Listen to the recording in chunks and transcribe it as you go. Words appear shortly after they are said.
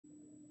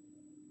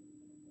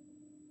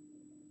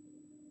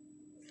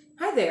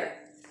Hi there,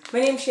 my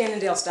name's Shannon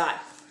Dale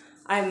Stott.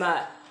 I'm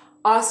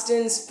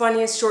Austin's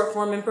funniest short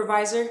form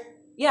improviser.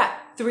 Yeah,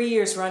 3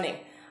 years running.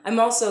 I'm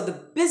also the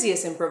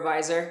busiest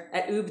improviser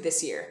at OOB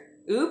this year.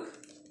 OOB?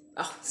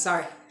 Oh,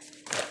 sorry.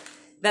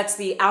 That's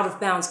the Out of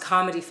Bounds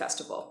Comedy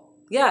Festival.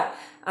 Yeah,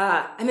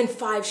 I'm in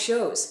 5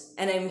 shows,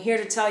 and I'm here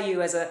to tell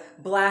you as a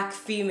black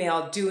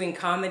female doing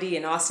comedy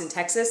in Austin,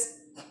 Texas,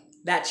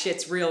 that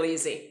shit's real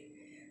easy.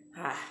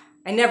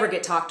 I never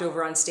get talked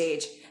over on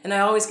stage, and I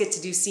always get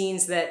to do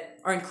scenes that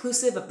are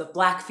inclusive of the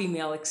black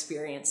female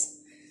experience.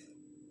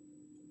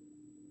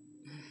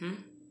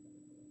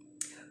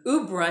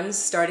 OOB runs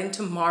starting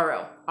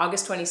tomorrow,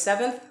 August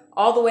 27th,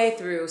 all the way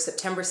through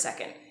September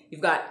 2nd.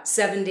 You've got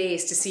 7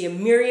 days to see a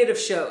myriad of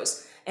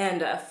shows,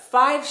 and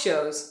 5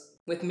 shows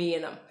with me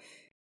in them.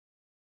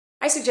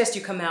 I suggest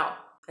you come out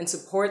and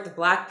support the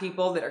black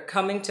people that are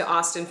coming to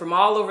Austin from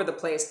all over the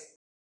place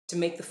to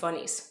make the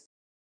funnies.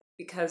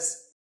 Because,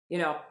 you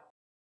know,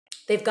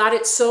 they've got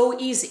it so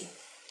easy.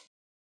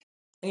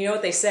 And you know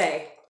what they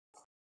say?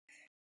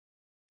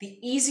 The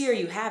easier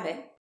you have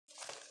it,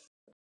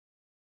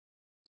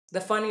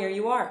 the funnier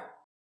you are.